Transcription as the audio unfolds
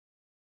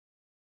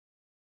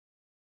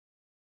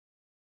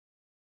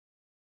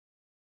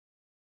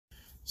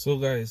So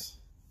guys,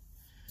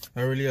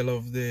 I really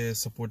love the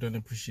support and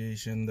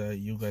appreciation that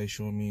you guys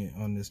show me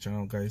on this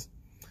channel, guys.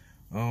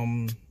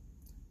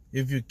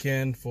 If you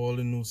can, for all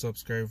the new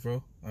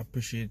subscriber, I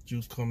appreciate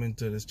you coming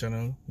to this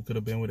channel. You could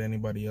have been with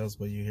anybody else,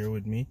 but you're here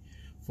with me.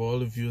 For all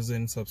the views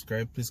and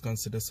subscribe, please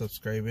consider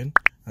subscribing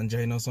and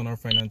join us on our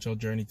financial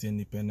journey to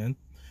independence.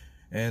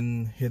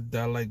 And hit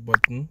that like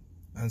button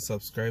and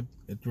subscribe.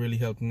 It really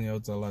helped me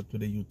out a lot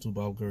with the YouTube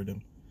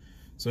algorithm.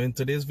 So in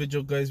today's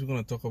video, guys, we're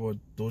going to talk about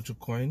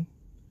Dogecoin,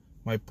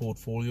 my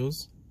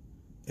portfolios,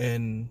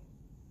 and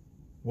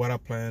what I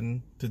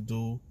plan to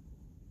do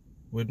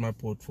with my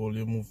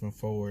portfolio moving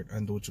forward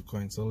and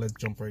Dogecoin. So let's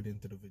jump right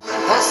into the video.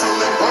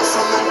 Hustling.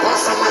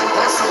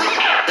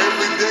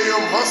 Every day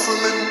I'm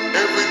hustling.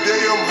 Every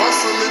day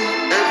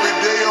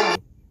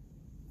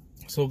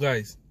I'm So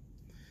guys,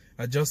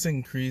 I just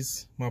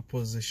increased my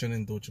position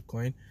in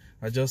Dogecoin.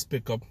 I just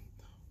pick up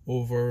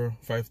over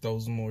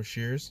 5,000 more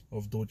shares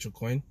of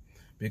Dogecoin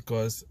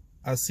because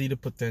I see the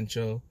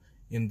potential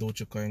in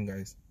Dogecoin,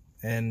 guys.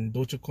 And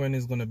Dogecoin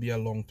is going to be a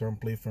long-term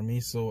play for me,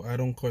 so I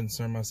don't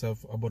concern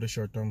myself about the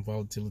short-term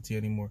volatility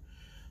anymore.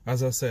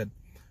 As I said,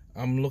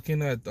 I'm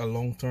looking at a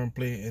long-term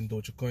play in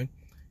Dogecoin.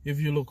 If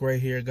you look right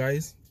here,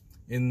 guys,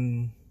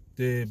 in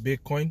the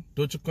Bitcoin,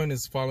 Dogecoin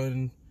is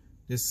following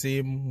the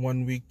same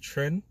one-week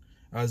trend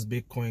as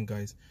Bitcoin,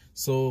 guys.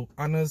 So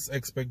analysts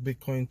expect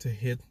Bitcoin to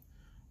hit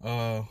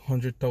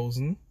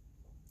 100,000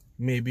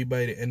 maybe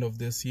by the end of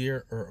this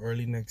year or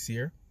early next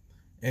year,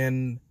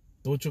 and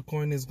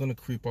Dogecoin is gonna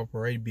creep up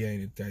right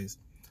behind it, guys.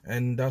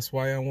 And that's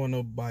why I want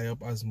to buy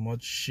up as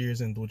much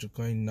shares in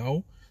Dogecoin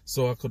now,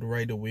 so I could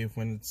ride the wave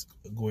when it's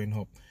going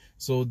up.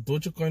 So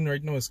Dogecoin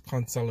right now is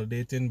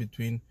consolidating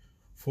between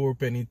 4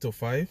 penny to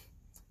 5,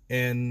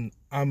 and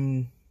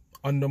I'm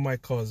under my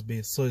cost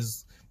base, so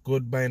it's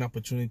good buying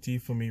opportunity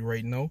for me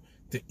right now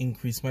to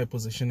increase my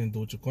position in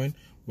Dogecoin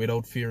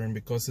without fearing,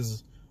 because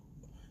it's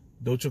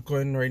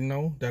Dogecoin right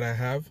now that I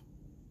have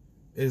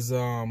is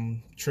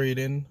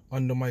trading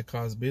under my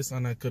cost base,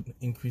 and I could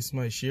increase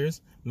my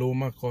shares, lower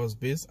my cost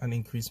base, and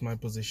increase my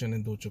position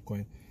in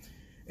Dogecoin.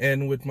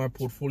 And with my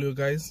portfolio,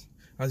 guys,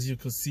 as you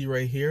can see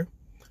right here,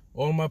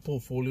 all my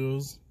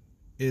portfolios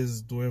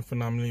is doing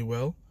phenomenally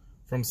well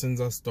from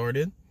since I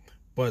started,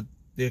 but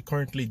they're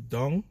currently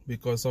down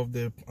because of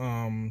the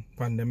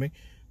pandemic.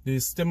 The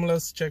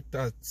stimulus check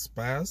that's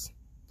passed,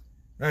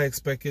 I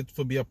expect it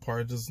to be a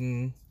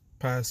partisan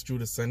pass through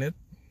the Senate.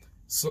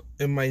 So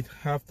it might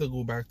have to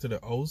go back to the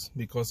House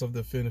because of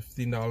the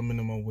 $15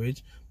 minimum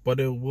wage, but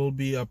it will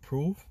be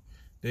approved,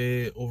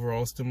 the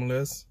overall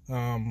stimulus,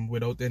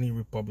 without any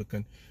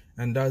Republican.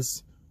 And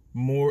that's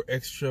more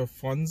extra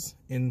funds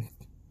into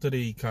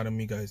the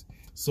economy, guys.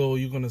 So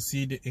you're going to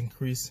see the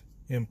increase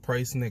in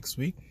price next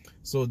week.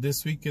 So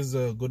this week is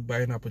a good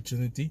buying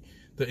opportunity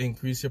to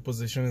increase your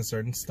position in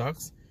certain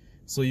stocks.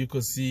 So you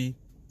could see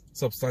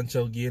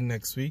substantial gain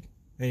next week,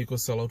 and you could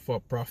sell out for a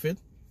profit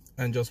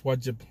and just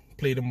watch it,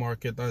 play the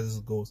market as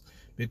it goes.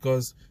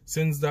 Because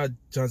since that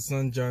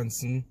Johnson &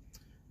 Johnson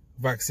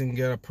vaccine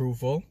get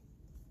approval,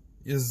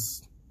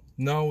 is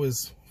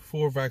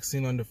 4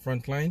 vaccine on the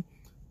front line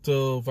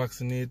to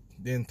vaccinate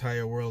the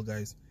entire world,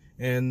 guys.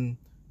 And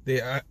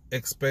they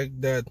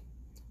expect that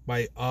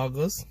by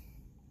August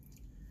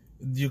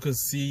you could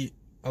see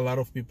a lot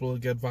of people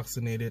get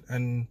vaccinated,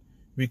 and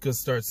we could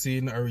start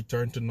seeing a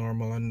return to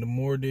normal. And the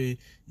more the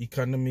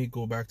economy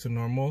go back to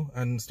normal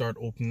and start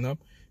opening up,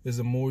 is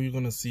the more you're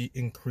going to see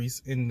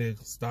increase in the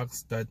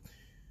stocks that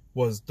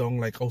was down,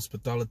 like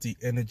hospitality,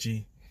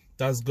 energy.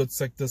 That's good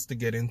sectors to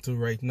get into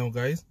right now,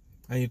 guys.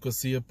 And you could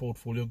see a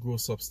portfolio grow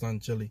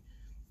substantially.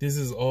 This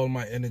is all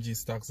my energy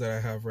stocks that I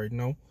have right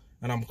now,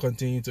 and I'm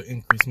continuing to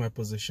increase my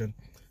position.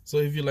 So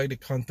if you like the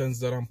contents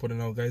that I'm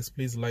putting out, guys,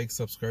 please like,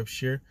 subscribe,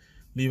 share,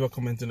 leave a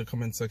comment in the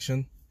comment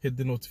section, hit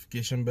the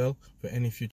notification bell for any future